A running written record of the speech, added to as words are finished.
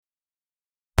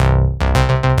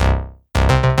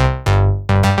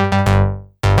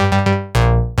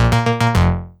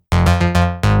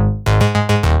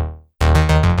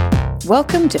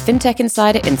Welcome to FinTech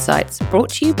Insider Insights,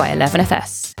 brought to you by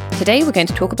 11FS. Today we're going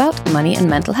to talk about money and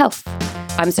mental health.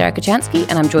 I'm Sarah Kocianski,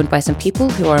 and I'm joined by some people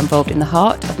who are involved in the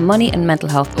heart of money and mental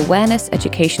health awareness,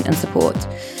 education and support.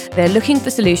 They're looking for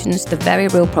solutions to the very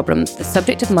real problems the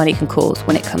subject of money can cause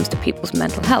when it comes to people's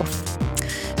mental health.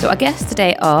 So our guests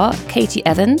today are Katie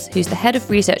Evans, who's the Head of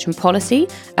Research and Policy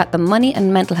at the Money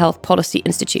and Mental Health Policy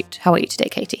Institute. How are you today,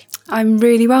 Katie? I'm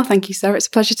really well, thank you, Sarah. It's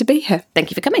a pleasure to be here. Thank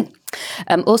you for coming.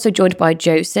 I'm also joined by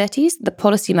Joe Surtees, the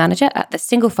Policy Manager at the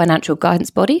Single Financial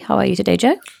Guidance Body. How are you today,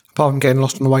 Joe? Apart from getting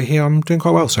lost on the way here, I'm doing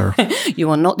quite well, Sarah.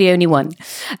 You are not the only one.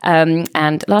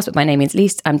 And last but by no means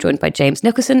least, I'm joined by James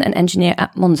Nicholson, an engineer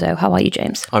at Monzo. How are you,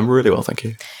 James? I'm really well, thank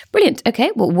you. Brilliant.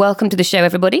 Okay, well, welcome to the show,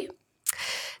 everybody.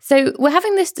 So we're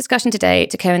having this discussion today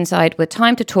to coincide with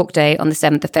Time to Talk Day on the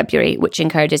 7th of February, which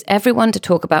encourages everyone to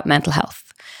talk about mental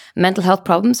health. Mental health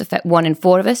problems affect 1 in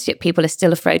 4 of us, yet people are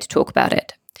still afraid to talk about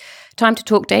it. Time to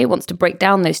Talk Day wants to break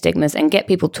down those stigmas and get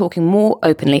people talking more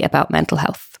openly about mental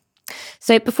health.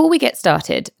 So before we get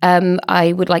started,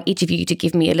 I would like each of you to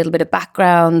give me a little bit of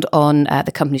background on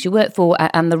the companies you work for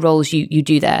and the roles you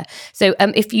do there. So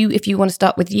if you want to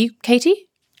start with you, Katie?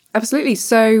 Absolutely.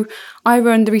 So I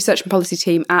run the research and policy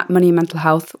team at Money and Mental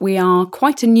Health. We are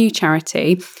quite a new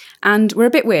charity, and we're a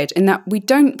bit weird in that we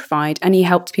don't provide any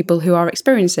help to people who are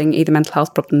experiencing either mental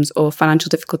health problems or financial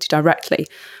difficulty directly.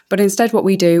 But instead what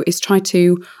we do is try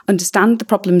to understand the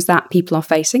problems that people are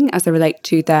facing as they relate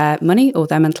to their money or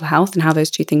their mental health and how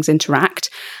those two things interact,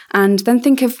 and then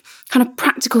think of kind of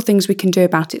practical things we can do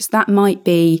about it. So that might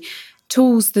be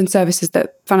tools and services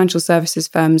that financial services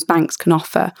firms, banks can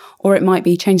offer, or it might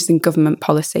be changes in government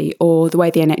policy or the way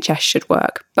the NHS should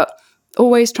work, but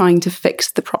always trying to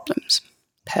fix the problems.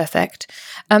 Perfect.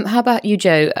 How about you,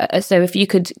 Joe? So if you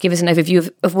could give us an overview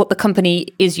of what the company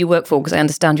is you work for, because I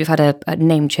understand you've had a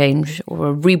name change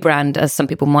or a rebrand, as some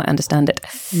people might understand it.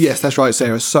 Yes, that's right,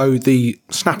 Sarah. So the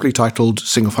snappily titled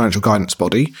Single Financial Guidance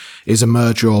Body is a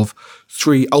merger of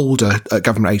 3 older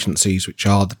government agencies, which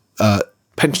are the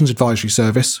Pensions Advisory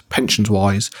Service,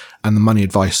 PensionsWise, and the Money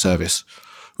Advice Service.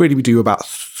 Really, we do about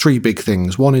 3 big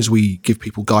things. 1 is we give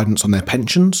people guidance on their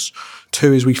pensions.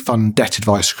 2 is we fund debt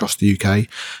advice across the UK.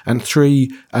 And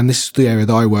 3, and this is the area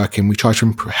that I work in, we try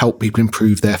to help people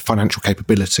improve their financial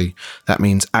capability. That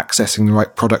means accessing the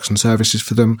right products and services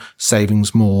for them,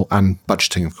 savings more, and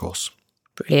budgeting, of course.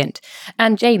 Brilliant.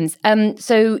 And James,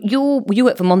 so you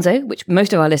work for Monzo, which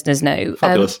most of our listeners know.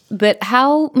 Fabulous. But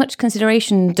how much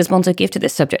consideration does Monzo give to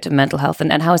this subject of mental health,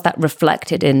 and how is that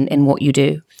reflected in what you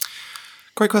do?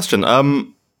 Great question.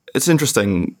 It's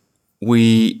interesting.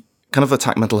 We kind of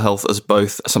attack mental health as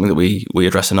both something that we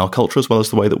address in our culture as well as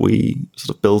the way that we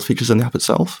sort of build features in the app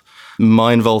itself.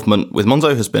 My involvement with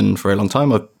Monzo has been for a long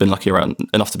time. I've been lucky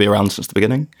enough to be around since the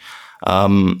beginning.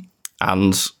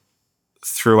 And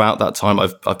throughout that time,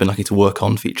 I've been lucky to work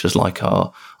on features like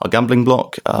our gambling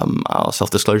block, our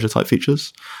self-disclosure type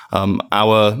features.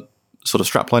 Our sort of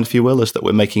strapline, if you will, is that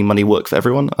we're making money work for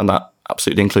everyone, and that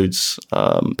absolutely includes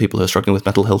people who are struggling with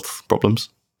mental health problems.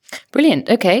 Brilliant.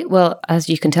 Okay. Well, as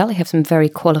you can tell, I have some very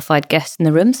qualified guests in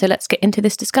the room, so let's get into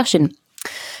this discussion.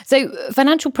 So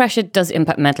financial pressure does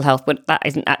impact mental health, but that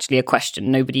isn't actually a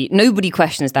question. Nobody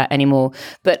questions that anymore.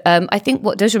 But I think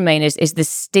what does remain is the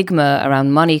stigma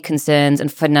around money concerns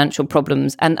and financial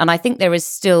problems. And I think there is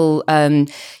still, a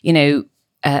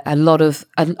lot of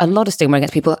stigma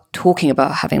against people talking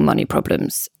about having money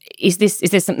problems. Is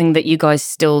this something that you guys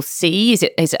still see? Is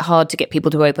it hard to get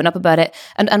people to open up about it?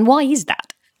 And why is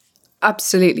that?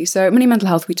 Absolutely. So at Money Mental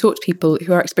Health, we talk to people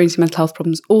who are experiencing mental health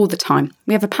problems all the time.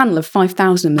 We have a panel of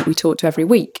 5,000 that we talk to every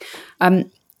week. And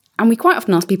we quite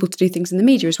often ask people to do things in the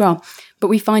media as well. But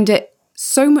we find it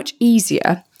so much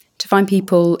easier to find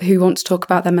people who want to talk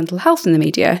about their mental health in the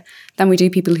media than we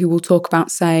do people who will talk about,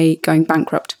 say, going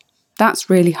bankrupt. That's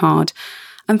really hard.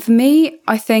 And for me,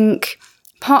 I think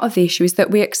part of the issue is that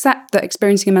we accept that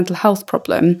experiencing a mental health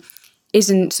problem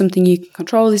isn't something you can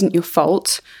control, isn't your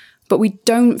fault. But we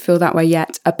don't feel that way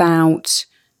yet about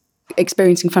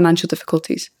experiencing financial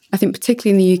difficulties. I think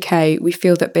particularly in the UK, we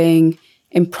feel that being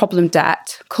in problem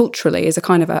debt culturally is a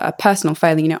kind of a personal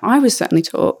failing. You know, I was certainly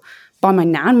taught by my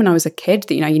nan when I was a kid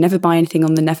that, you never buy anything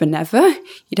on the never, never.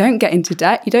 You don't get into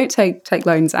debt. You don't take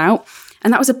loans out.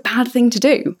 And that was a bad thing to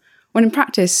do. When in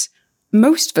practice,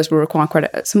 most of us will require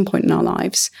credit at some point in our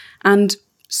lives. And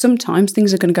sometimes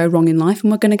things are going to go wrong in life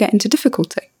and we're going to get into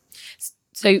difficulty.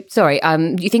 So, sorry,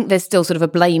 do you think there's still sort of a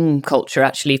blame culture,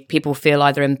 actually? People feel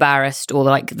either embarrassed or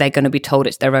like they're going to be told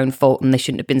it's their own fault and they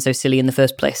shouldn't have been so silly in the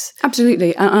first place?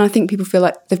 Absolutely. And I think people feel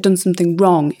like they've done something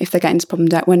wrong if they get into problem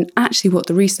debt, when actually what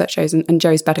the research shows, and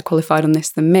Joe's better qualified on this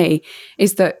than me,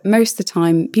 is that most of the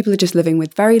time people are just living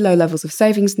with very low levels of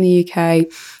savings in the UK.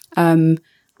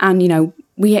 And, you know,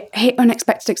 we hit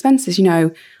unexpected expenses. You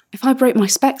know, if I break my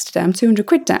specs today, I'm 200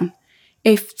 quid down.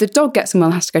 If the dog gets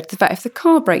unwell, has to go to the vet. If the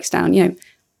car breaks down, you know,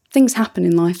 things happen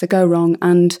in life that go wrong,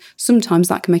 and sometimes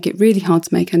that can make it really hard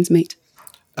to make ends meet.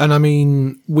 And I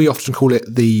mean, we often call it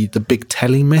the big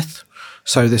telly myth.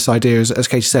 So this idea is, as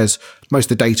Katie says, most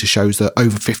of the data shows that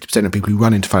over 50% of people who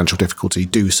run into financial difficulty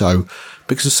do so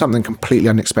because of something completely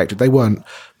unexpected. They weren't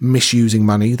misusing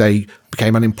money, they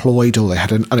became unemployed, or they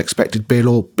had an unexpected bill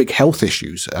or big health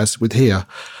issues, as with here.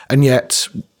 And yet,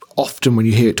 often when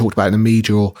you hear it talked about in the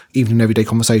media or even in everyday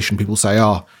conversation, people say,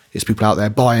 it's people out there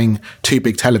buying 2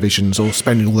 big televisions or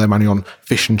spending all their money on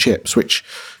fish and chips, which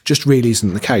just really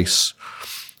isn't the case.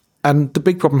 And the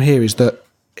big problem here is that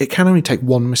it can only take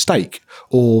one mistake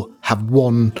or have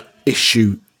one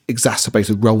issue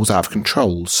exacerbated rolls out of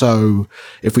control. So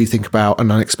if we think about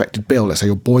an unexpected bill, let's say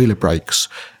your boiler breaks,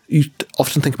 you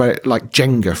often think about it like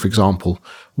Jenga, for example.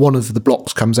 One of the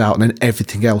blocks comes out and then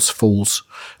everything else falls.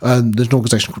 There's an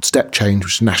organisation called Step Change,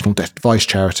 which is a national debt advice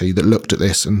charity, that looked at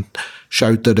this and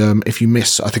showed that if you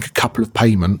miss, I think, a couple of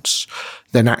payments,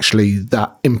 then actually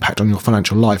that impact on your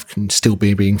financial life can still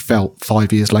be being felt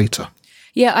 5 years later.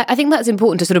 Yeah, I think that's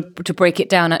important to sort of to break it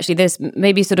down. Actually, there's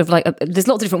maybe sort of like there's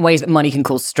lots of different ways that money can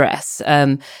cause stress.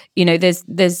 You know,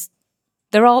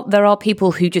 there are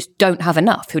people who just don't have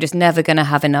enough, who are just never going to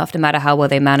have enough, no matter how well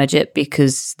they manage it,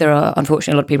 because there are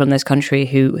unfortunately a lot of people in this country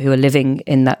who are living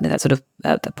in that sort of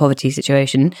poverty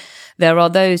situation. There are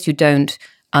those who don't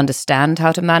understand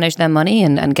how to manage their money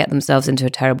and get themselves into a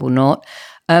terrible knot.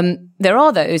 There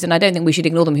are those, and I don't think we should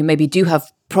ignore them, who maybe do have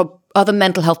other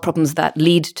mental health problems that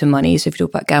lead to money. So if you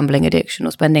talk about gambling addiction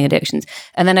or spending addictions.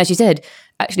 And then, as you said,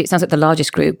 actually, it sounds like the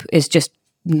largest group is just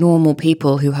normal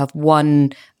people who have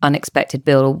one unexpected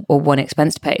bill or one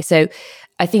expense to pay. So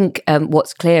I think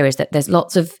what's clear is that there's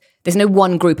no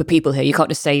one group of people here. You can't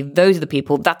just say, those are the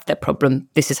people, that's their problem,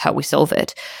 this is how we solve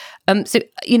it. So,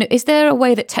 you know, is there a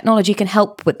way that technology can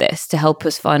help with this, to help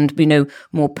us find, you know,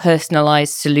 more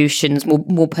personalised solutions,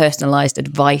 more personalised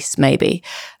advice, maybe?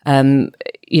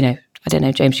 You know, I don't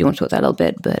know, James, do you want to talk that a little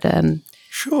bit? But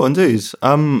Sure, indeed.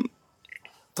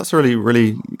 That's a really,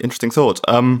 really interesting thought.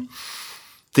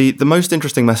 The most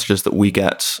interesting messages that we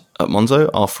get at Monzo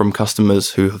are from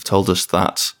customers who have told us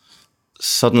that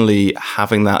suddenly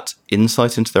having that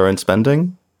insight into their own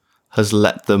spending has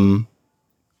let them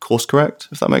course correct,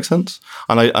 if that makes sense.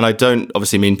 And I don't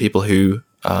obviously mean people who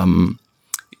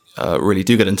really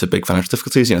do get into big financial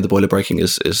difficulties. You know, the boiler breaking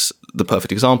is the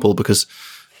perfect example, because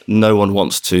no one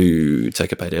wants to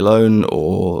take a payday loan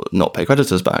or not pay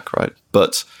creditors back, right?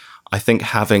 But I think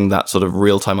having that sort of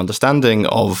real-time understanding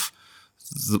of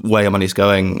where your money's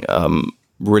going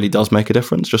really does make a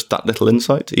difference. Just that little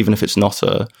insight, even if it's not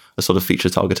a sort of feature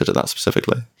targeted at that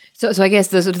specifically. So I guess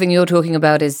the sort of thing you're talking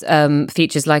about is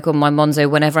features like on my Monzo,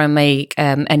 whenever I make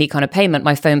any kind of payment,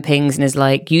 my phone pings and is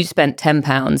like, you spent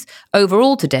 £10.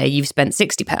 Overall today, you've spent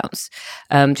 £60.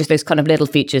 Just those kind of little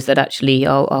features that actually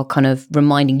are kind of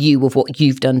reminding you of what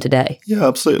you've done today. Yeah,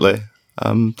 absolutely.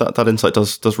 That insight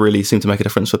does really seem to make a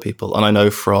difference for people. And I know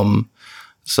from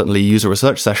certainly user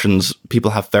research sessions,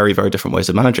 people have very, very different ways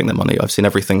of managing their money. I've seen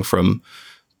everything from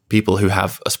people who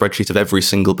have a spreadsheet of every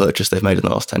single purchase they've made in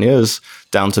the last 10 years,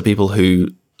 down to people who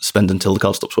spend until the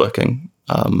card stops working.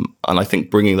 And I think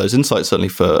bringing those insights, certainly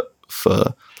for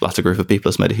the latter group of people,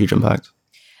 has made a huge impact.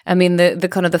 I mean, the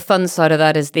kind of the fun side of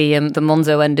that is the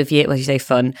Monzo end of year. Well, you say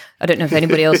fun. I don't know if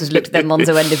anybody else has looked at their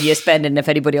Monzo end of year spend, and if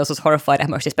anybody else was horrified at how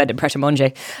much they spend in Pret a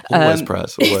Manger. Always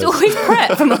Pret. It's always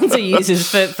Pret for Monzo users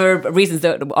for reasons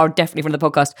that are definitely from the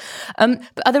podcast.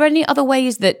 But are there any other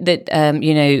ways that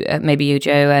you know, maybe you,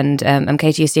 Joe, and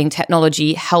Katie, are seeing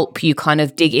technology help you kind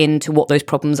of dig into what those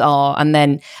problems are, and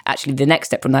then actually the next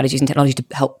step from that is using technology to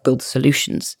help build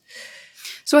solutions?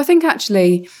 So I think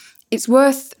actually it's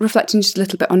worth reflecting just a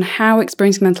little bit on how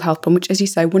experiencing a mental health problem, which, as you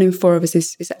say, 1 in 4 of us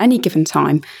is at any given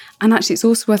time. And actually, it's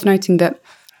also worth noting that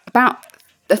about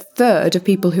a third of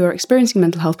people who are experiencing a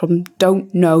mental health problem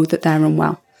don't know that they're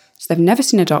unwell. So they've never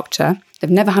seen a doctor,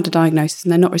 they've never had a diagnosis,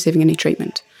 and they're not receiving any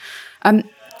treatment.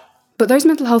 But those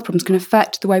mental health problems can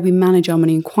affect the way we manage our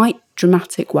money in quite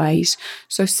dramatic ways.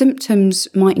 So symptoms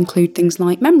might include things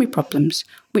like memory problems,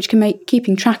 which can make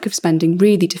keeping track of spending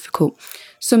really difficult.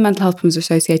 Some mental health problems are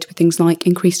associated with things like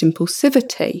increased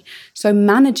impulsivity. So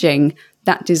managing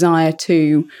that desire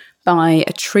to buy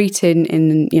a treat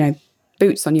in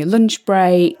Boots on your lunch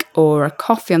break, or a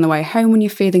coffee on the way home when you're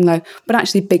feeling low, but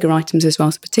actually bigger items as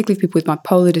well. So particularly for people with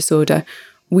bipolar disorder,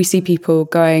 we see people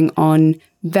going on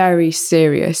very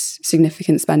serious,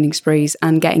 significant spending sprees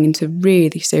and getting into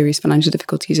really serious financial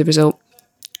difficulty as a result.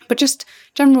 But just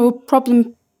general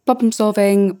problem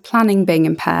solving, planning being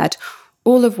impaired,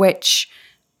 all of which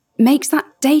makes that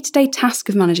day-to-day task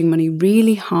of managing money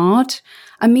really hard,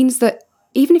 and means that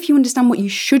even if you understand what you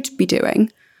should be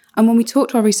doing, and when we talk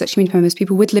to our research community members,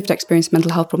 people with lived experience of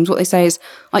mental health problems, what they say is,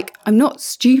 like, I'm not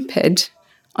stupid,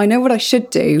 I know what I should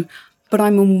do, but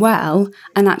I'm unwell,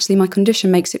 and actually my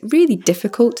condition makes it really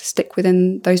difficult to stick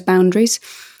within those boundaries.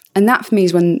 And that for me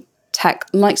is when tech,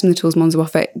 like some of the tools Monzo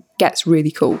offer, gets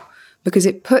really cool, because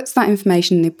it puts that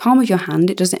information in the palm of your hand,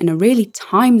 it does it in a really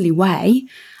timely way,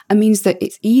 and means that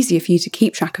it's easier for you to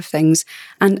keep track of things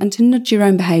and to nudge your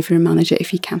own behaviour and manage it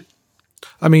if you can.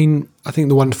 I mean, I think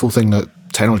the wonderful thing that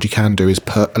technology can do is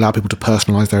allow people to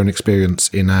personalise their own experience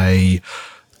in a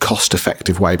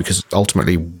cost-effective way, because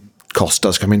ultimately cost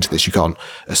does come into this. You can't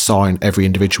assign every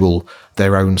individual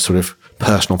their own sort of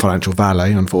personal financial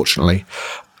valet, unfortunately.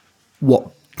 What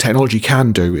technology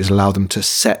can do is allow them to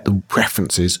set the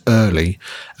preferences early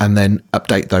and then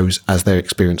update those as their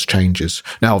experience changes.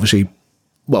 Now, obviously,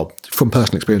 well, from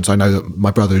personal experience, I know that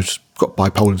my brother's got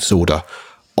bipolar disorder,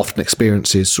 often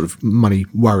experiences sort of money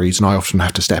worries, and I often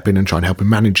have to step in and try and help him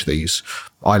manage these.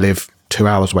 I live 2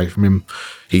 hours away from him.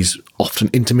 He's often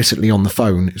intermittently on the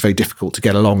phone. It's very difficult to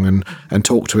get along and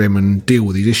talk to him and deal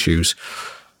with these issues.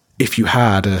 If you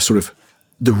had a sort of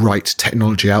the right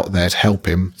technology out there to help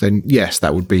him, then yes,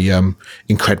 that would be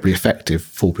incredibly effective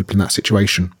for people in that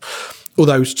situation.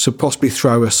 Although to possibly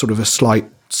throw a sort of a slight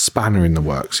spanner in the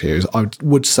works here is, I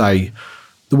would say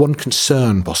the one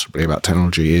concern possibly about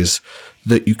technology is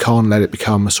that you can't let it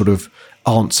become a sort of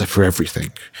answer for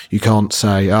everything. You can't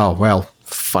say, oh, well,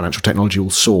 financial technology will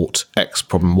sort X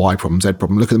problem, Y problem, Z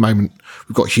problem. Look, at the moment,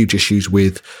 we've got huge issues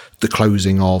with the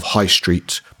closing of high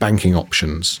street banking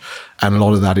options. And a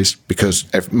lot of that is because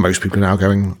most people are now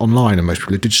going online and most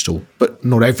people are digital, but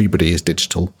not everybody is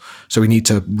digital. So we need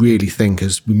to really think,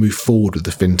 as we move forward with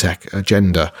the fintech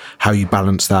agenda, how you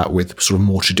balance that with sort of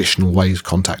more traditional ways of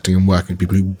contacting and working with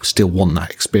people who still want that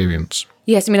experience.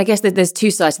 Yes, I mean, I guess that there's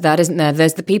two sides to that, isn't there?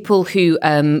 There's the people who,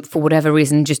 for whatever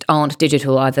reason, just aren't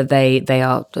digital. Either they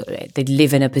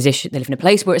live in a position, they live in a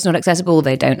place where it's not accessible.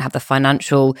 They don't have the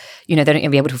financial, they don't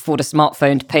even be able to afford a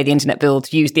smartphone to pay the internet bill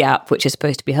to use the app, which is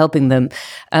supposed to be helping them.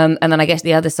 And then I guess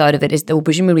the other side of it is there will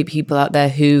presumably be people out there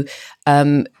who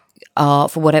are,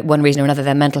 for one reason or another,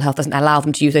 their mental health doesn't allow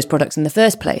them to use those products in the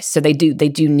first place. So they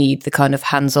do need the kind of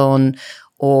hands-on,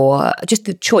 or just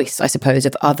the choice, I suppose,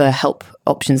 of other help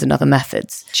options and other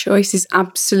methods. Choice is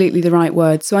absolutely the right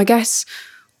word. So I guess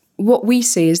what we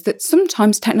see is that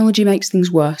sometimes technology makes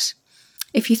things worse.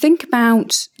 If you think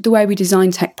about the way we design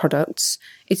tech products,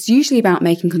 it's usually about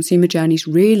making consumer journeys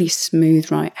really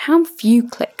smooth, right? How few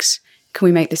clicks can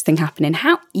we make this thing happen in?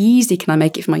 How easy can I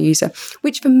make it for my user?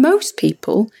 Which for most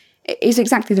people is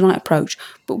exactly the right approach.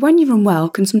 But when you're unwell,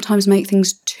 can sometimes make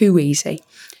things too easy.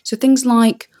 So things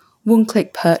like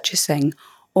one-click purchasing,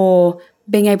 or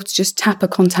being able to just tap a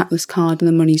contactless card and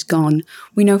the money's gone.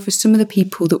 We know for some of the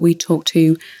people that we talk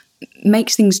to,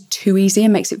 makes things too easy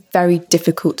and makes it very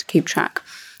difficult to keep track.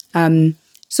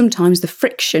 Sometimes the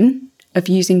friction of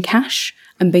using cash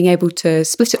and being able to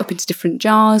split it up into different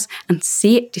jars and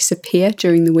see it disappear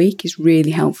during the week is really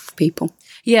helpful for people.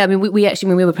 Yeah, I mean, we actually,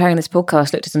 when we were preparing this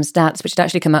podcast, looked at some stats which had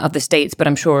actually come out of the States, but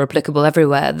I'm sure are applicable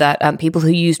everywhere, that people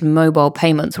who used mobile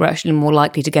payments were actually more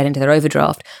likely to get into their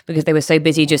overdraft because they were so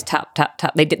busy just tap, tap,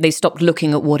 tap. They stopped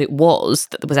looking at what it was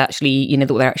that was actually, that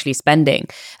they're actually spending.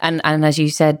 And as you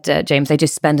said, James, they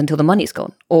just spend until the money's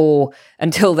gone or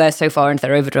until they're so far into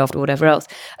their overdraft or whatever else.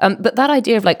 But that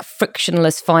idea of like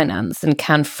frictionless finance, and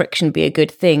can friction be a good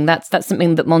thing? That's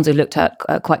something that Monzo looked at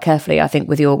quite carefully, I think,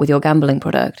 with your gambling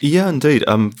product. Yeah, indeed.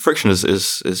 Friction is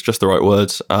just the right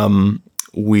word.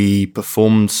 We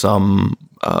performed some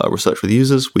research with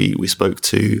users. We spoke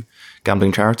to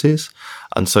gambling charities,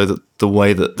 and so that the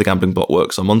way that the gambling bot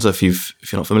works on Monzo, if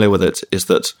you're not familiar with it, is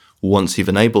that once you've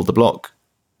enabled the block,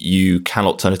 you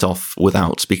cannot turn it off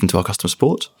without speaking to our customer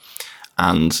support.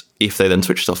 And if they then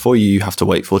switch it off for you, you have to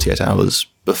wait 48 hours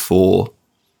before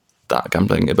that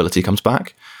gambling ability comes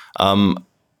back.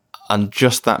 And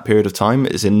just that period of time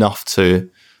is enough to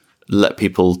let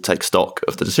people take stock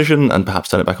of the decision and perhaps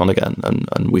turn it back on again.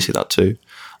 And we see that too.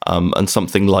 And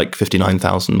something like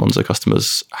 59,000 Monzo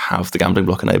customers have the gambling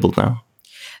block enabled now.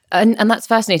 And that's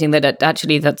fascinating that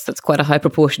actually that's quite a high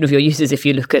proportion of your users if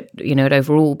you look at, it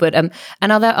overall. But and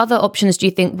are there other options, do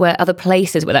you think, where other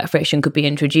places where that friction could be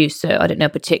introduced? So I don't know, a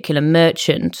particular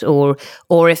merchant or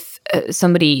if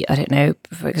somebody, I don't know,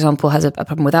 for example, has a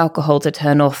problem with alcohol, to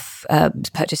turn off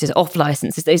purchases off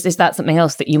license. Is that something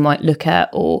else that you might look at?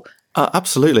 Or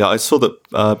absolutely. I saw that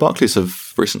Barclays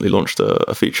have recently launched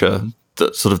a feature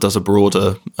that sort of does a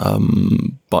broader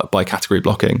by category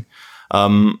blocking.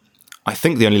 I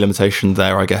think the only limitation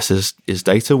there, I guess, is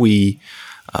data.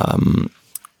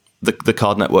 The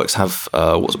card networks have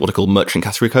what are called merchant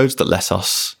category codes that let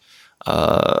us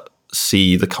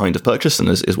see the kind of purchase, and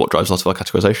is what drives a lot of our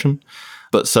categorization.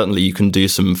 But certainly you can do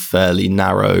some fairly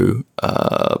narrow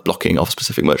blocking of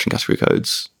specific merchant category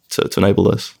codes to enable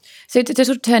this. So to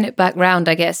sort of turn it back round,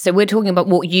 I guess, so we're talking about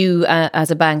what you as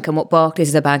a bank and what Barclays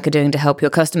as a bank are doing to help your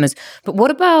customers. But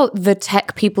what about the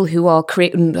tech people who are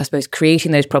creating those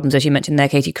problems, as you mentioned there,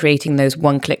 Katie, creating those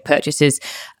one-click purchases?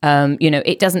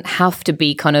 It doesn't have to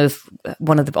be kind of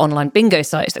one of the online bingo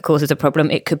sites that causes a problem.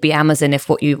 It could be Amazon if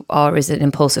what you are is an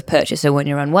impulsive purchaser when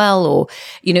you're unwell. Or,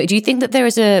 do you think that there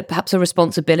is perhaps a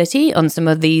responsibility on some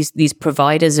of these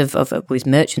providers of these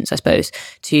merchants, I suppose,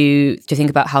 to think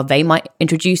about how they might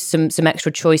introduce some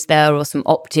extra choice there, or some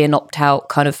opt-in, opt-out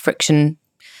kind of friction,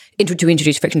 to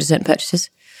introduce friction to certain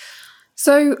purchases?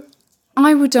 So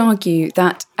I would argue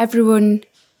that everyone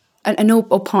and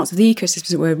all parts of the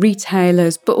ecosystem, where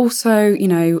retailers, but also,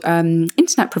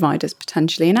 internet providers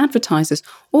potentially and advertisers,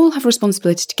 all have a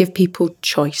responsibility to give people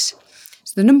choice.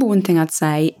 So the number one thing I'd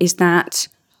say is that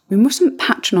we mustn't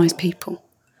patronise people.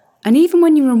 And even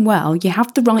when you're unwell, you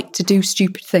have the right to do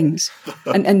stupid things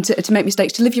and to make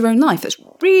mistakes, to live your own life. It's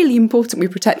really important we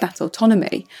protect that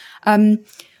autonomy.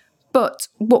 But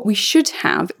what we should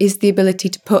have is the ability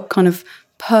to put kind of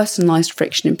personalised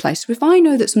friction in place. So if I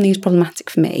know that something is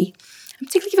problematic for me, and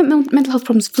particularly given mental health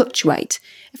problems fluctuate,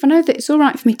 if I know that it's all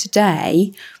right for me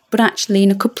today, but actually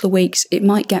in a couple of weeks it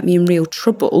might get me in real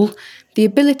trouble, the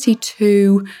ability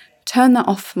to turn that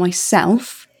off for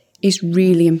myself is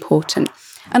really important.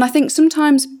 And I think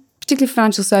sometimes, particularly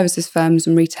financial services firms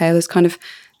and retailers, kind of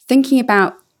thinking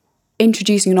about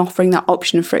introducing and offering that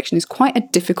option of friction is quite a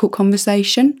difficult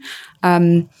conversation.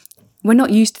 We're not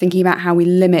used to thinking about how we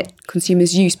limit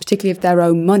consumers' use, particularly of their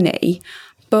own money.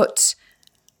 But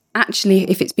actually,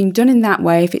 if it's being done in that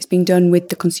way, if it's being done with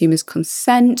the consumer's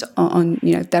consent on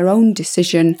their own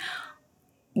decision,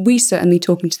 we certainly,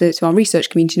 talking to our research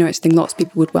community, know it's a thing lots of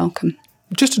people would welcome.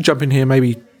 Just to jump in here,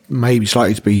 maybe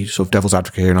slightly to be sort of devil's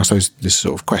advocate here, and I suppose this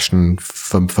sort of question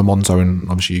for Monzo, and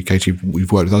obviously you, Katie,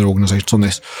 we've worked with other organisations on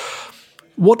this.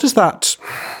 What does that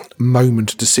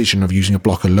moment decision of using a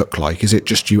blocker look like? Is it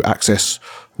just you access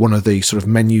one of the sort of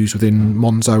menus within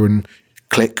Monzo and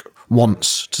click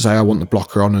once to say I want the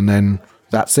blocker on, and then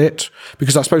that's it?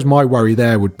 Because I suppose my worry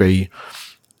there would be,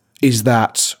 is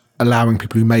that allowing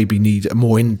people who maybe need a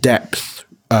more in-depth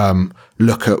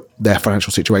look at their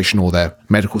financial situation or their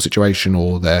medical situation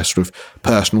or their sort of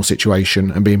personal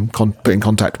situation and being put in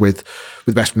contact with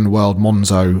the best in the world?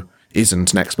 Monzo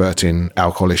isn't an expert in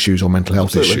alcohol issues or mental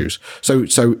health issues. So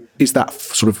is that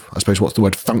sort of, I suppose, what's the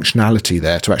word, functionality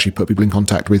there to actually put people in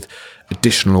contact with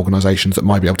additional organisations that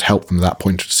might be able to help them at that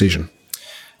point of decision?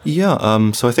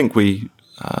 Yeah, so I think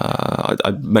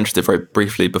I mentioned it very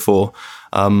briefly before.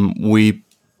 We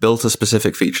built a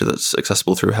specific feature that's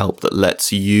accessible through Help that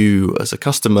lets you as a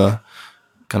customer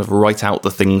kind of write out the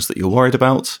things that you're worried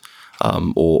about,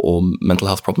 or mental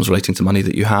health problems relating to money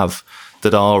that you have,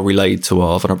 that are relayed to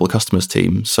our vulnerable customers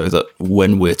team, so that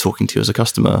when we're talking to you as a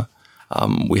customer,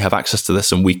 we have access to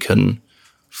this and we can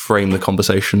frame the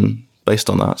conversation based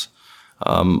on that.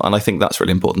 And I think that's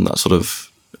really important, that sort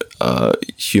of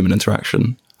human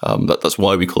interaction. That's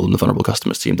why we call them the vulnerable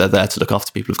customers team. They're there to look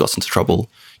after people who've got into trouble.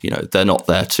 They're not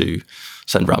there to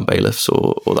send round bailiffs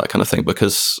or that kind of thing,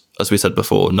 because, as we said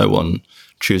before, no one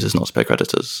chooses not to pay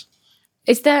creditors.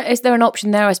 Is there an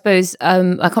option there, I suppose, I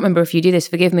can't remember if you do this,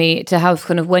 forgive me, to have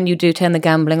kind of, when you do turn the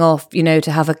gambling off,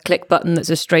 to have a click button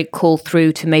that's a straight call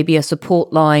through to maybe a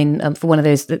support line for one of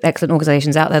those excellent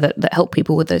organisations out there that help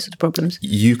people with those sort of problems?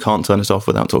 You can't turn it off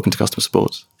without talking to customer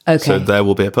support. Okay. So there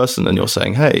will be a person and you're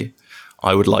saying, hey,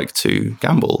 I would like to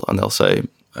gamble. And they'll say,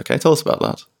 okay, tell us about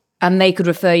that. And they could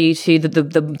refer you to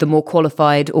the more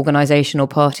qualified organisation or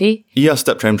party? Yeah,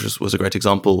 StepChange was a great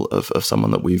example of someone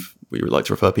that we would like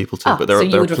to refer people to. But there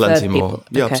are plenty more.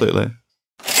 Yeah, okay. Absolutely.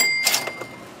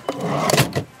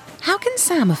 How can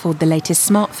Sam afford the latest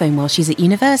smartphone while she's at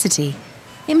university?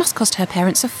 It must cost her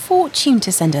parents a fortune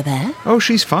to send her there. Oh,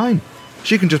 she's fine.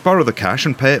 She can just borrow the cash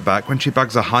and pay it back when she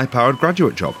bags a high-powered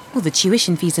graduate job. Well, the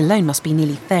tuition fees alone must be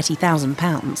nearly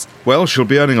 £30,000. Well, she'll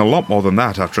be earning a lot more than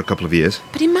that after a couple of years.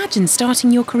 But imagine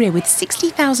starting your career with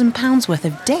 £60,000 worth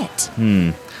of debt.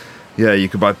 Yeah, you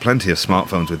could buy plenty of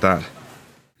smartphones with that.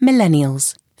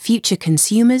 Millennials, future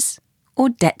consumers, or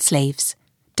debt slaves.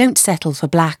 Don't settle for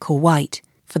black or white.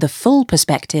 For the full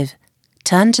perspective,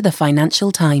 turn to the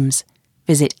Financial Times.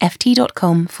 Visit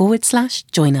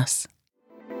ft.com/join us.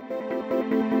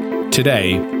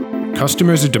 Today,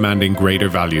 customers are demanding greater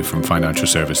value from financial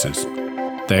services.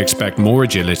 They expect more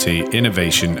agility,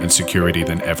 innovation, and security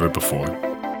than ever before.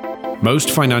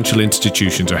 Most financial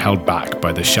institutions are held back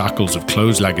by the shackles of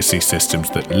closed legacy systems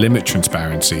that limit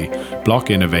transparency, block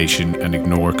innovation, and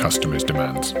ignore customers'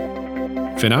 demands.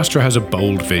 Finastra has a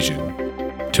bold vision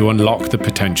to unlock the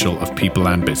potential of people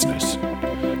and business.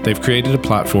 They've created a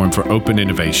platform for open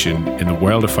innovation in the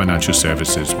world of financial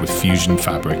services with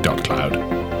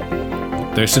FusionFabric.cloud.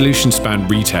 Their solutions span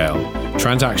retail,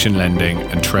 transaction lending,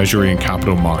 and treasury and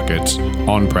capital markets,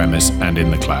 on-premise and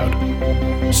in the cloud.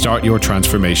 Start your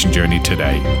transformation journey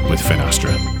today with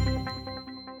Finastra.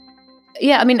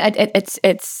 Yeah, I mean, it's.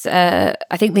 I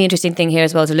think the interesting thing here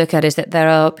as well to look at is that there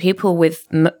are people with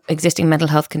existing mental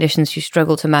health conditions who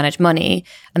struggle to manage money,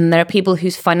 and there are people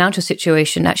whose financial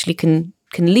situation actually can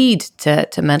lead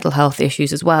to mental health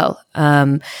issues as well.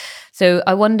 So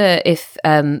I wonder if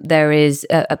there is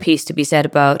a piece to be said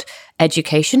about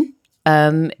education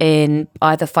in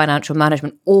either financial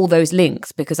management, all those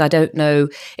links, because I don't know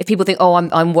if people think, oh,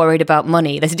 I'm worried about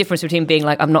money. There's a difference between being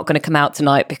like, I'm not going to come out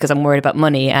tonight because I'm worried about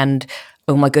money, and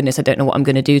oh my goodness, I don't know what I'm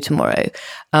going to do tomorrow.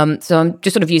 So I'm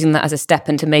just sort of using that as a step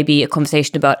into maybe a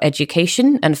conversation about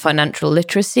education and financial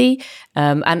literacy,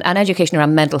 and education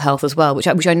around mental health as well, which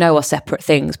I know are separate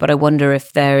things, but I wonder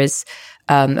if there is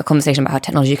a conversation about how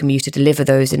technology can be used to deliver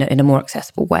those in a more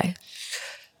accessible way.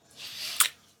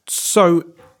 So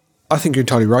I think you're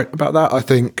entirely right about that. I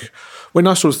think when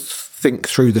I sort of think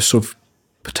through the sort of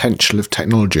potential of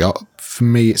technology, for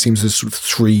me, it seems there's sort of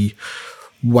three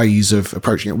ways of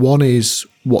approaching it. One is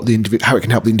how it can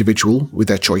help the individual with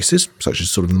their choices, such as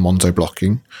sort of the Monzo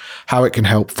blocking, how it can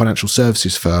help financial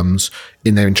services firms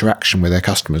in their interaction with their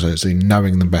customers, as in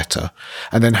knowing them better,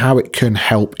 and then how it can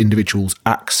help individuals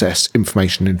access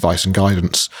information, advice and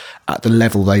guidance at the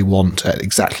level they want at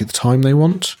exactly the time they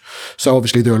want. So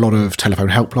obviously there are a lot of telephone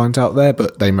helplines out there,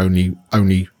 but they only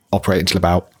operate until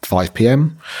about 5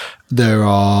 p.m. There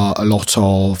are a lot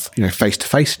of,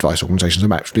 face-to-face advice organisations,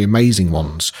 some absolutely amazing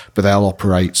ones, but they'll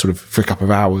operate sort of for a couple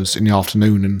of hours in the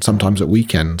afternoon and sometimes at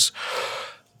weekends.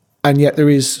 And yet there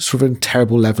is sort of a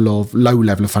low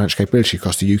level of financial capability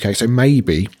across the UK. So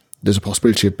maybe there's a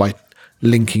possibility of, by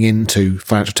linking into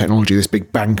financial technology, this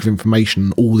big bank of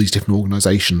information, all these different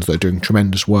organisations that are doing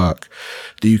tremendous work,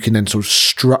 that you can then sort of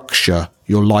structure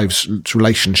your life's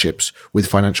relationships with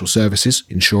financial services,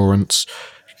 insurance,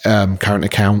 current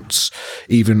accounts,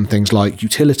 even things like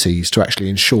utilities, to actually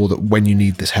ensure that when you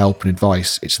need this help and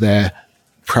advice, it's there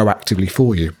proactively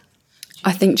for you.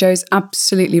 I think Joe's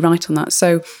absolutely right on that.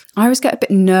 So I always get a bit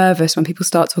nervous when people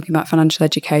start talking about financial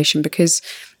education, because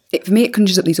for me, it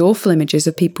conjures up these awful images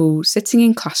of people sitting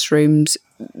in classrooms,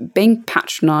 being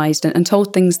patronised and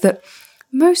told things that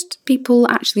most people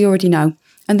actually already know.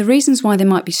 And the reasons why they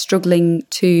might be struggling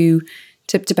to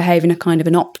behave in a kind of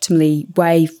an optimally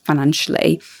way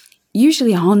financially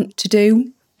usually aren't to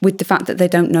do with the fact that they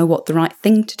don't know what the right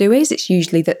thing to do is. It's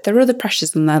usually that there are other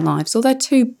pressures in their lives, or they're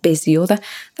too busy, or they're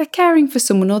caring for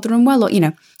someone, or they're unwell,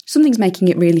 or, something's making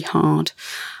it really hard.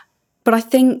 But I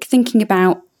think thinking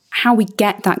about how we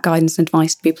get that guidance and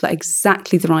advice to people at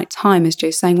exactly the right time, as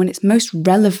Joe's saying, when it's most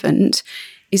relevant,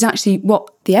 is actually what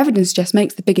the evidence suggests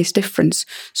makes the biggest difference.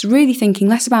 So really thinking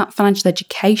less about financial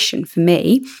education for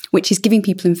me, which is giving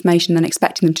people information and then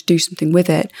expecting them to do something with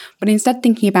it, but instead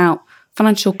thinking about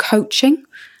financial coaching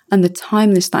and the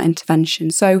timeless of that intervention.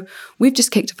 So we've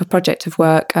just kicked off a project of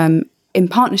work in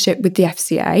partnership with the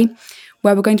FCA,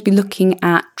 where we're going to be looking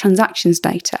at transactions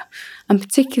data, and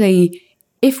particularly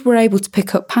if we're able to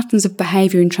pick up patterns of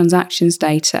behaviour in transactions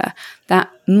data that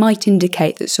might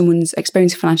indicate that someone's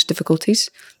experiencing financial difficulties,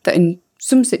 that in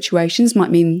some situations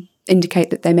might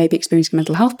indicate that they may be experiencing a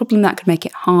mental health problem, that could make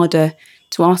it harder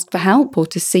to ask for help or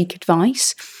to seek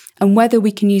advice, and whether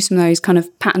we can use some of those kind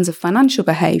of patterns of financial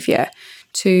behaviour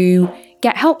to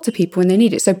get help to people when they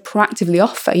need it. So proactively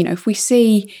offer, if we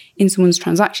see in someone's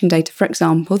transaction data, for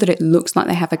example, that it looks like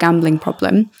they have a gambling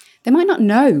problem, they might not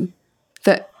know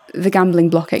that the gambling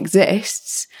block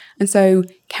exists. And so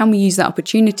can we use that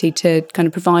opportunity to kind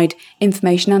of provide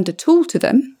information and a tool to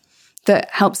them that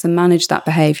helps them manage that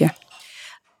behaviour?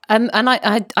 And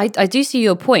I do see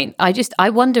your point. I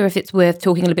wonder if it's worth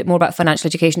talking a little bit more about financial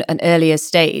education at an earlier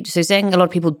stage. So saying a lot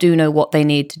of people do know what they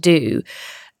need to do.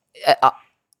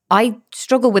 I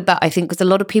struggle with that, I think, because a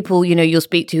lot of people, you'll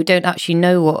speak to who don't actually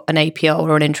know what an APR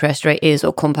or an interest rate is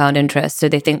or compound interest. So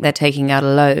they think they're taking out a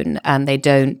loan and they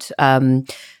don't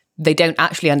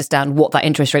actually understand what that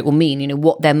interest rate will mean,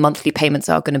 what their monthly payments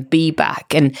are going to be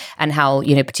back and how,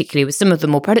 particularly with some of the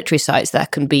more predatory sites,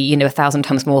 that can be, 1,000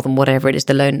 times more than whatever it is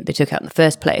the loan they took out in the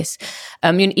first place.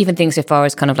 Even things so far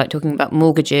as kind of like talking about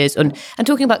mortgages and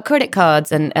talking about credit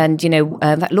cards and in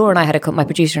fact, Laura and I my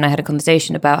producer and I had a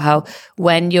conversation about how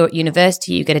when you're at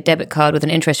university, you get a debit card with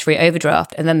an interest-free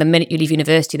overdraft. And then the minute you leave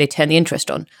university, they turn the interest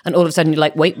on. And all of a sudden you're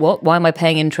like, wait, what? Why am I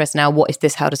paying interest now? What is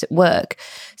this? How does it work?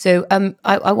 So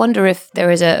I wonder if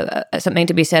there is something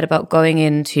to be said about going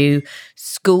into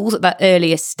schools at that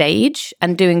earlier stage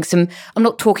and doing some, I'm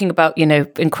not talking about,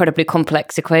 incredibly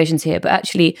complex equations here, but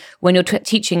actually when you're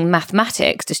teaching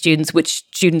mathematics to students, which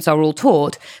students are all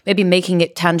taught, maybe making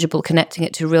it tangible, connecting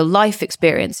it to real life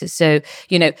experiences. So,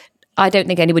 I don't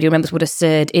think anybody remembers what a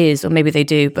surd is, or maybe they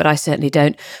do, but I certainly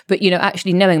don't. But,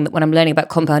 actually knowing that when I'm learning about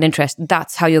compound interest,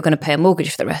 that's how you're going to pay a mortgage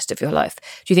for the rest of your life.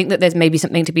 Do you think that there's maybe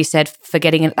something to be said for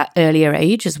getting at that earlier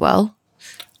age as well?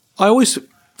 I always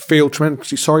feel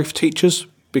tremendously sorry for teachers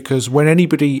because when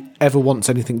anybody ever wants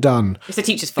anything done... It's the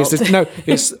teacher's fault.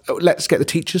 It's let's get the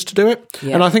teachers to do it.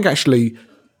 Yeah. And I think actually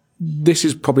this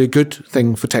is probably a good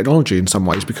thing for technology in some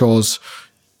ways because...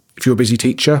 if you're a busy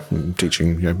teacher,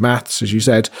 teaching maths, as you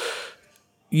said,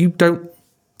 you don't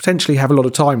potentially have a lot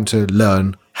of time to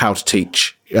learn how to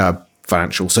teach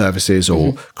financial services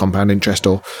or compound interest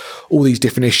or all these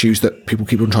different issues that people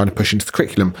keep on trying to push into the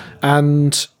curriculum.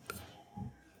 And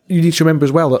you need to remember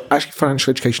as well that actually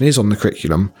financial education is on the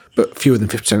curriculum, but fewer than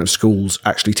 50% of schools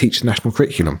actually teach the national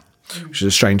curriculum, which is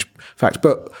a strange fact.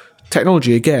 But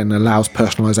technology, again, allows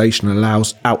personalisation,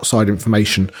 allows outside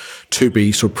information to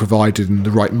be sort of provided in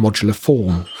the right modular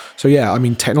form. So, yeah, I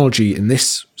mean, technology in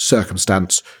this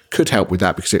circumstance could help with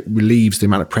that because it relieves the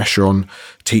amount of pressure on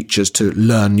teachers to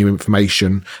learn new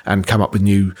information and come up with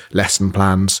new lesson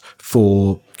plans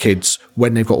for kids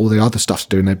when they've got all the other stuff to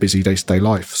do in their busy day-to-day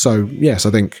life. So, yes,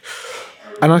 I think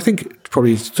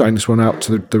probably throwing this one out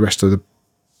to the rest of the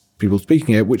people speaking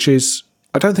here, which is,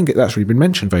 I don't think that's really been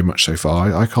mentioned very much so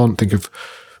far. I can't think of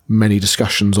many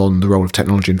discussions on the role of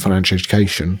technology in financial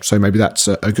education. So maybe that's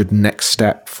a good next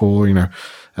step for,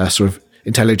 a sort of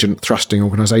intelligent thrusting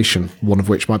organisation, one of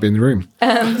which might be in the room.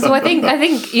 So I think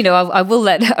I will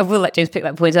let James pick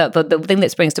that point up. But the thing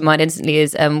that springs to mind instantly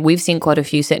is we've seen quite a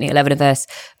few, certainly 11FS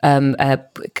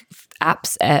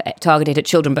apps targeted at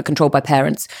children but controlled by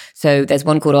parents. So there's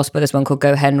one called Osper, there's one called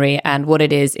Go Henry, and what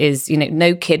it is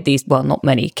no kid not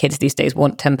many kids these days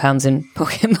want £10 in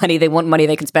pocket money. They want money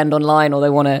they can spend online, or they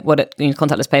want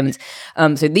contactless payments.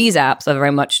 So these apps are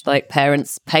very much like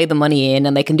parents pay the money in,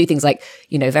 and they can do things like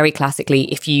very classically,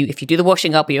 if you do the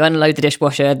washing up, or you unload the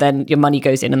dishwasher, then your money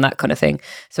goes in and that kind of thing.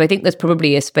 So I think there's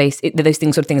probably a space. Those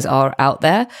sort of things are out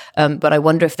there, but I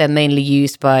wonder if they're mainly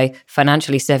used by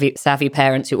financially savvy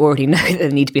parents who already know that they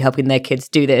need to be helping their kids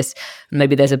do this.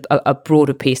 Maybe there's a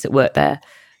broader piece at work there.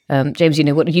 James,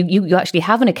 what you actually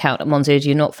have an account at Monzo, do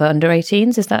you not, for under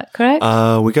 18s? Is that correct?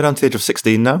 We go down to the age of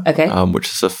 16 now, okay. Which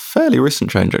is a fairly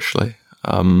recent change actually,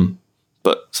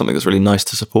 but something that's really nice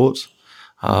to support.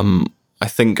 I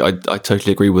think I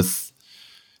totally agree with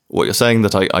what you're saying,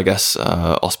 that I guess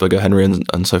Osper, Go Henry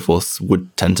and so forth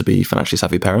would tend to be financially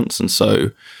savvy parents, and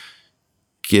so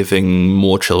giving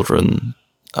more children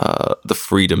the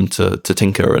freedom to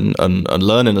tinker and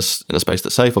learn in a space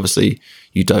that's safe. Obviously,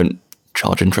 you don't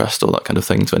charge interest or that kind of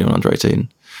thing to anyone under 18.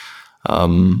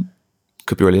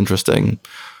 Could be really interesting.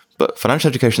 But financial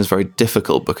education is very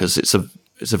difficult because it's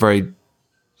a very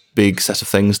big set of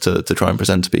things to try and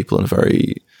present to people in a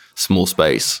very small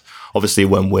space. Obviously,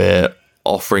 when we're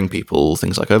offering people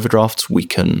things like overdrafts, we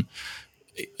can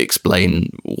explain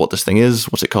what this thing is,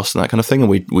 what it costs, and that kind of thing. And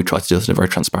we try to do this in a very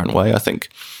transparent way. I think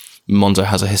Monzo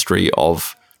has a history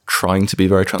of trying to be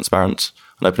very transparent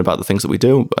and open about the things that we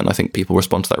do, and I think people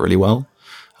respond to that really well.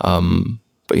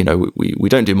 But we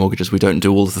don't do mortgages, we don't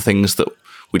do all of the things that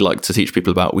we'd like to teach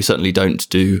people about. We certainly don't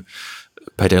do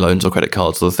payday loans or credit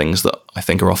cards, or the things that I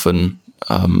think are often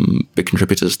big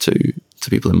contributors to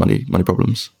people in money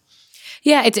problems.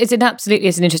 Yeah, it's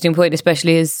an interesting point,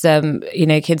 especially as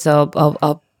kids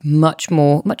are much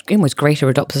almost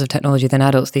greater adopters of technology than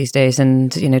adults these days,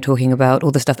 and talking about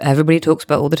all the stuff everybody talks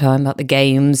about all the time, about the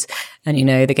games, and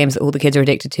the games that all the kids are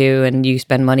addicted to, and you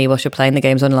spend money whilst you're playing the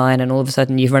games online, and all of a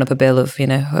sudden you've run up a bill of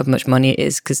however much money it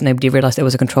is because nobody realized there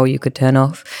was a control you could turn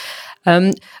off.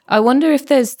 I wonder if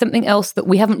there's something else that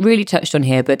we haven't really touched on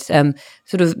here, but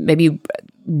sort of maybe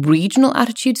regional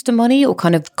attitudes to money or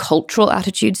kind of cultural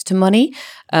attitudes to money.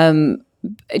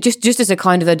 Just as a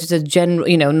kind of just a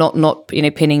general, not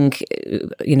pinning,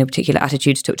 particular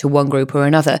attitudes to one group or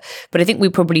another. But I think we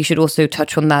probably should also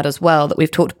touch on that as well, that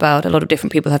we've talked about a lot of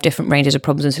different people have different ranges of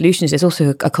problems and solutions. There's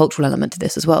also a cultural element to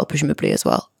this as well, presumably as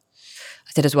well.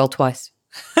 I said as well twice.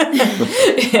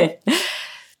 I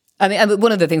mean,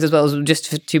 one of the things as well, is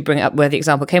just to bring up where the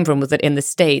example came from, was that in the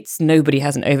States, nobody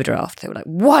has an overdraft. They were like,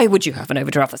 why would you have an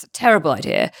overdraft? That's a terrible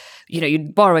idea. You're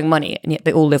borrowing money, and yet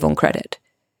they all live on credit.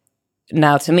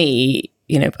 Now, to me,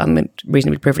 I'm in a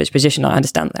reasonably privileged position. I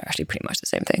understand they're actually pretty much the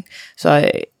same thing. So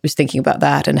I was thinking about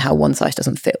that and how one size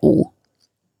doesn't fit all.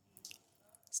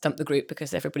 Stump the group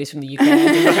because everybody's from the UK.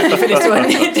 For this one.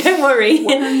 Don't worry.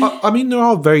 Well, I mean, there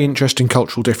are very interesting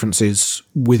cultural differences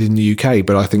within the UK,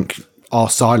 but I think our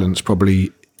silence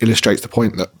probably illustrates the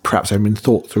point that perhaps haven't been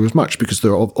thought through as much, because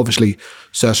there are obviously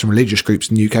certain religious groups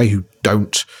in the UK who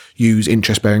don't use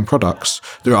interest-bearing products.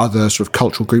 There are other sort of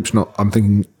cultural groups, I'm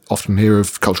thinking often hear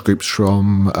of cultural groups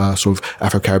from sort of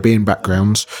Afro-Caribbean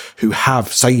backgrounds who have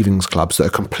savings clubs that are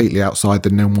completely outside the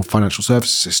normal financial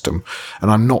services system. And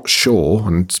I'm not sure,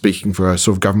 and speaking for a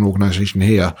sort of government organisation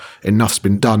here, enough's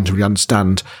been done to really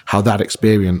understand how that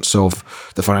experience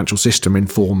of the financial system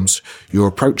informs your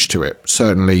approach to it.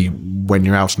 Certainly when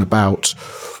you're out and about,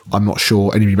 I'm not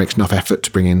sure anybody makes enough effort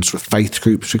to bring in sort of faith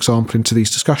groups, for example, into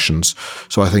these discussions.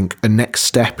 So I think a next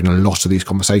step in a lot of these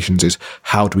conversations is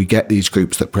how do we get these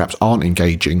groups that perhaps aren't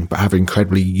engaging but have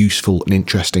incredibly useful and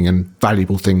interesting and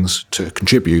valuable things to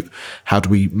contribute, how do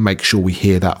we make sure we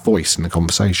hear that voice in the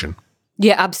conversation?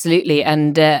 Yeah, absolutely.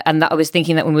 And that I was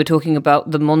thinking that when we were talking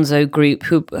about the Monzo group,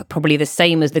 who are probably the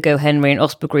same as the GoHenry and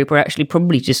OSPA group, are actually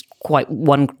probably just quite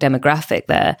one demographic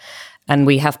there. And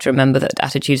we have to remember that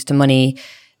attitudes to money,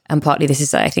 and partly this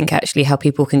is, I think, actually how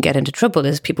people can get into trouble,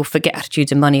 is people forget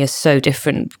attitudes and money are so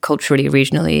different culturally,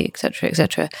 regionally, et cetera, et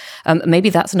cetera. Maybe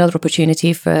that's another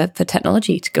opportunity for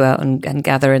technology to go out and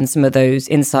gather in some of those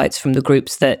insights from the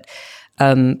groups that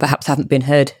perhaps haven't been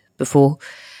heard before.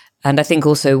 And I think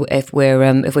also if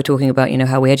we're talking about,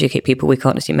 how we educate people, we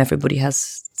can't assume everybody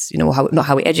has, not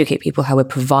how we educate people, how we're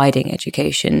providing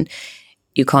education.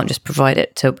 You can't just provide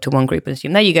it to one group and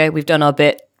assume, there you go, we've done our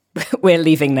bit, we're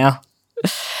leaving now.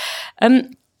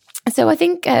 So I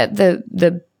think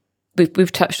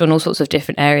we've touched on all sorts of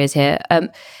different areas here.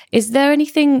 Is there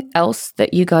anything else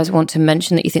that you guys want to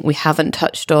mention that you think we haven't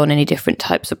touched on? Any different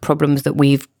types of problems that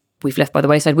we've left by the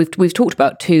wayside? We've talked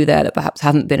about two there that perhaps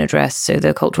haven't been addressed. So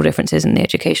the cultural differences and the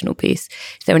educational piece.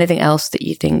 Is there anything else that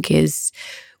you think is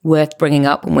worth bringing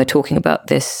up when we're talking about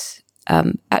this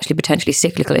actually potentially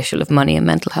cyclical issue of money and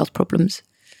mental health problems?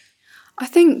 I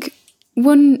think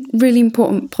one really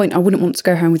important point I wouldn't want to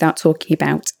go home without talking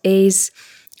about is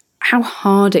how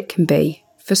hard it can be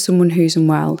for someone who's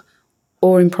unwell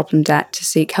or in problem debt to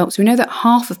seek help. So we know that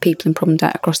half of people in problem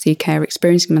debt across the UK are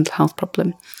experiencing a mental health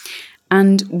problem.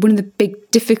 And one of the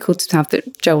big difficulties to have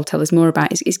that Joe will tell us more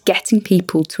about is getting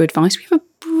people to advice. We have a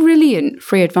brilliant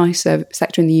free advice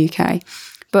sector in the UK,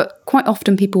 but quite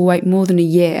often people wait more than a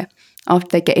year after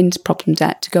they get into problem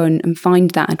debt to go and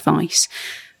find that advice.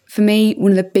 For me,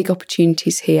 one of the big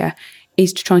opportunities here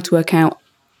is to try to work out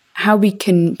how we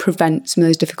can prevent some of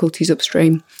those difficulties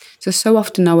upstream. So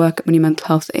often I work at Money Mental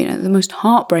Health, the most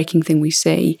heartbreaking thing we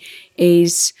see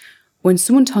is when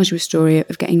someone tells you a story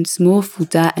of getting small full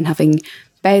debt and having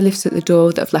bailiffs at the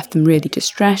door that have left them really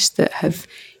distressed, that have,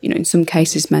 in some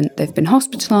cases meant they've been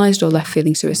hospitalised or left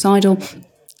feeling suicidal.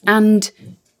 And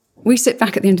we sit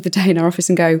back at the end of the day in our office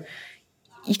and go,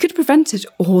 you could have prevented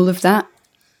all of that.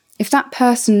 If that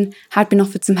person had been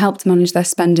offered some help to manage their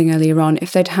spending earlier on,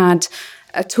 if they'd had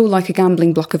a tool like a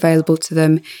gambling block available to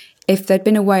them, if there'd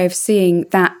been a way of seeing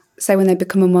that, say when they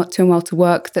become too unwell to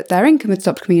work, that their income had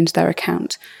stopped coming into their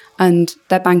account and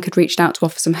their bank had reached out to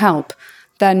offer some help,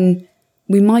 then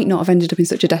we might not have ended up in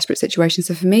such a desperate situation.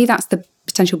 So for me, that's the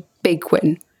potential big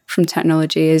win from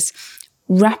technology, is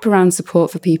wraparound support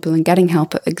for people and getting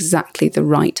help at exactly the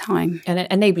right time. And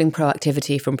enabling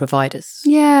proactivity from providers.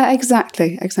 Yeah,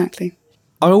 exactly.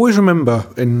 I always remember,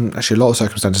 in actually a lot of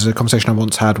circumstances, a conversation I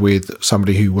once had with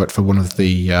somebody who worked for one of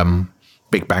the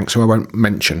big banks, who I won't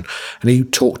mention, and he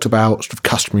talked about sort of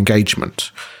customer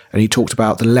engagement, and he talked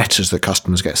about the letters that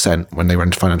customers get sent when they run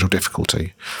into financial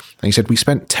difficulty. And he said, we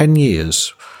spent 10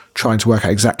 years trying to work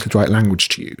out exactly the right language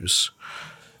to use.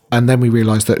 And then we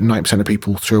realised that 90% of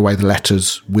people threw away the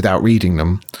letters without reading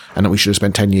them, and that we should have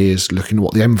spent 10 years looking at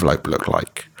what the envelope looked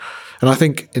like. And I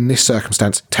think in this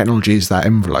circumstance, technology is that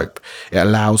envelope. It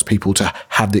allows people to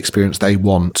have the experience they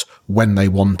want when they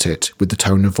want it, with the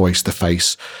tone of voice, the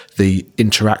face, the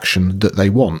interaction that they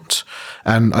want.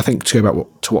 And I think to go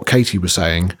back to what Katie was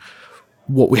saying,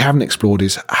 what we haven't explored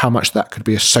is how much that could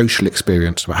be a social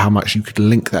experience, how much you could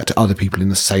link that to other people in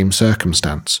the same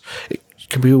circumstance. It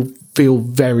can feel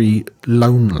very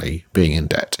lonely being in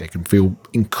debt. It can feel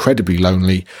incredibly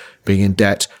lonely being in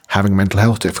debt, having mental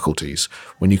health difficulties,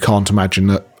 when you can't imagine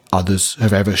that others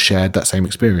have ever shared that same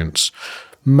experience.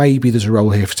 Maybe there's a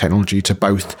role here for technology to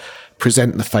both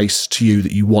present the face to you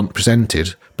that you want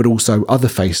presented, but also other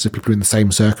faces of people in the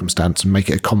same circumstance, and make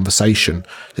it a conversation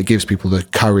that gives people the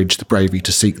courage, the bravery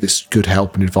to seek this good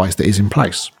help and advice that is in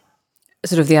place.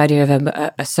 Sort of the idea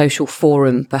of a social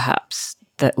forum, perhaps,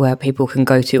 that where people can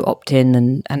go to opt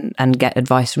in and get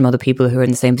advice from other people who are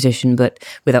in the same position, but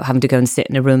without having to go and sit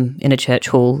in a room in a church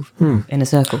hall in a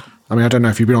circle. I mean, I don't know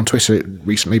if you've been on Twitter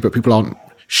recently, but people aren't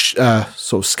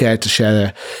sort of scared to share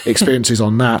their experiences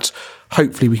on that.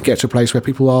 Hopefully we can get to a place where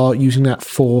people are using that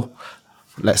for,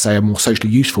 let's say, a more socially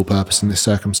useful purpose in this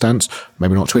circumstance.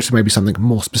 Maybe not Twitter, maybe something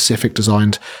more specific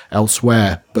designed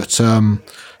elsewhere, but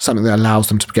something that allows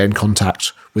them to get in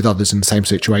contact with others in the same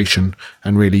situation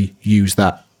and really use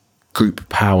that group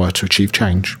power to achieve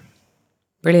change.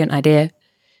 Brilliant idea.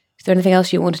 Is there anything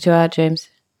else you wanted to add, James?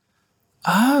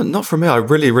 Not from me. I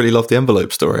really, really love the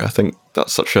envelope story. I think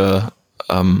that's such a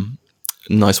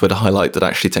nice way to highlight that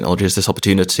actually technology is this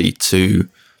opportunity to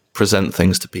present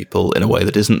things to people in a way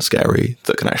that isn't scary,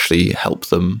 that can actually help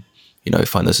them,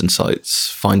 find those insights,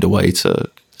 find a way to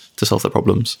solve their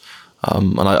problems.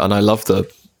 And I love the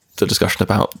discussion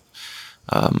about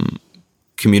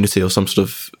community or some sort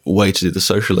of way to do this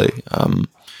socially.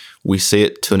 We see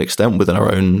it to an extent within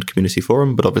our own community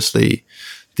forum, but obviously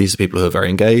these are people who are very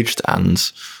engaged, and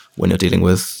when you're dealing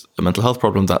with a mental health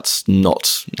problem, that's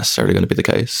not necessarily going to be the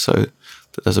case. So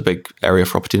there's a big area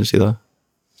for opportunity there.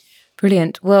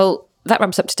 Brilliant. Well, that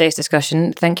wraps up today's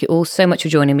discussion. Thank you all so much for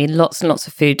joining me. Lots and lots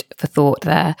of food for thought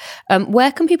there.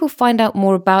 Where can people find out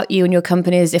more about you and your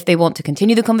companies if they want to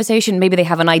continue the conversation? Maybe they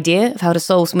have an idea of how to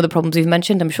solve some of the problems we've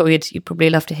mentioned. I'm sure you'd probably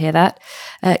love to hear that.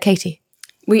 Katie?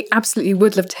 We absolutely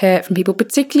would love to hear from people,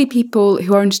 particularly people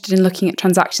who are interested in looking at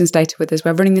transactions data with us.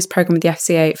 We're running this programme with the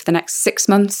FCA for the next 6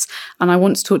 months, and I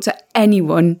want to talk to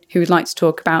anyone who would like to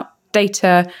talk about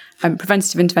data,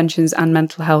 preventative interventions and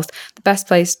mental health. The best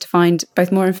place to find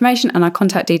both more information and our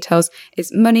contact details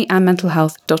is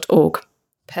moneyandmentalhealth.org.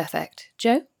 Perfect.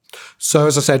 Joe? So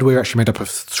as I said, we're actually made up of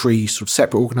 3 sort of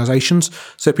separate organisations.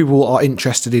 So if people are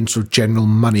interested in sort of general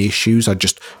money issues, I'd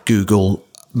just Google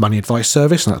Money Advice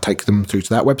Service and that'll take them through to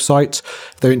that website.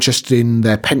 If they're interested in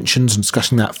their pensions and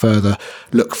discussing that further,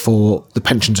 look for the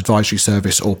Pensions Advisory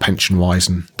Service or PensionWise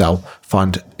and they'll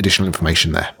find additional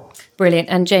information there. Brilliant.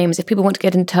 And James, if people want to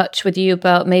get in touch with you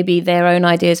about maybe their own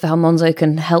ideas for how Monzo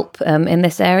can help in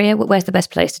this area, where's the best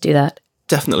place to do that?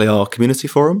 Definitely our community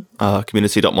forum,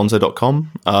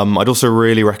 community.monzo.com. I'd also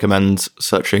really recommend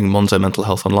searching Monzo Mental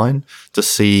Health online to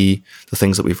see the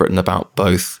things that we've written about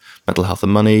both mental health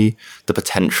and money, the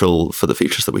potential for the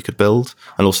features that we could build,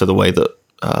 and also the way that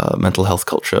mental health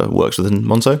culture works within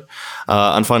Monzo.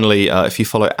 And finally, if you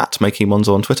follow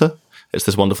 @MakingMonzo on Twitter, it's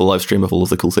this wonderful live stream of all of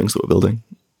the cool things that we're building.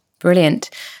 Brilliant.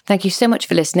 Thank you so much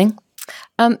for listening.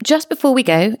 Just before we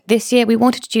go, this year we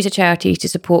wanted to choose a charity to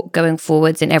support going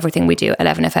forwards in everything we do at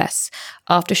 11FS.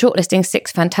 After shortlisting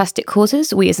 6 fantastic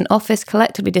causes, we as an office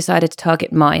collectively decided to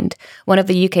target Mind, one of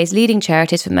the UK's leading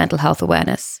charities for mental health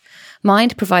awareness.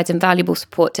 Mind provides invaluable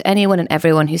support to anyone and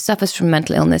everyone who suffers from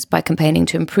mental illness by campaigning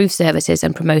to improve services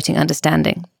and promoting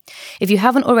understanding. If you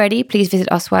haven't already, please visit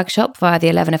our swag shop via the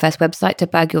 11FS website to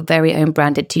bag your very own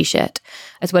branded t-shirt.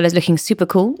 As well as looking super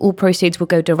cool, all proceeds will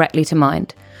go directly to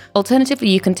Mind. Alternatively,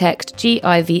 you can text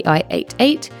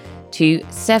GIVI88 to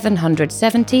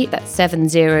 770, that's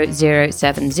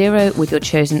 70070, with your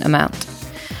chosen amount.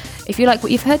 If you like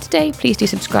what you've heard today, please do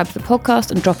subscribe to the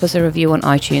podcast and drop us a review on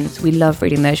iTunes. We love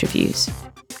reading those reviews.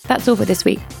 That's all for this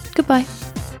week. Goodbye.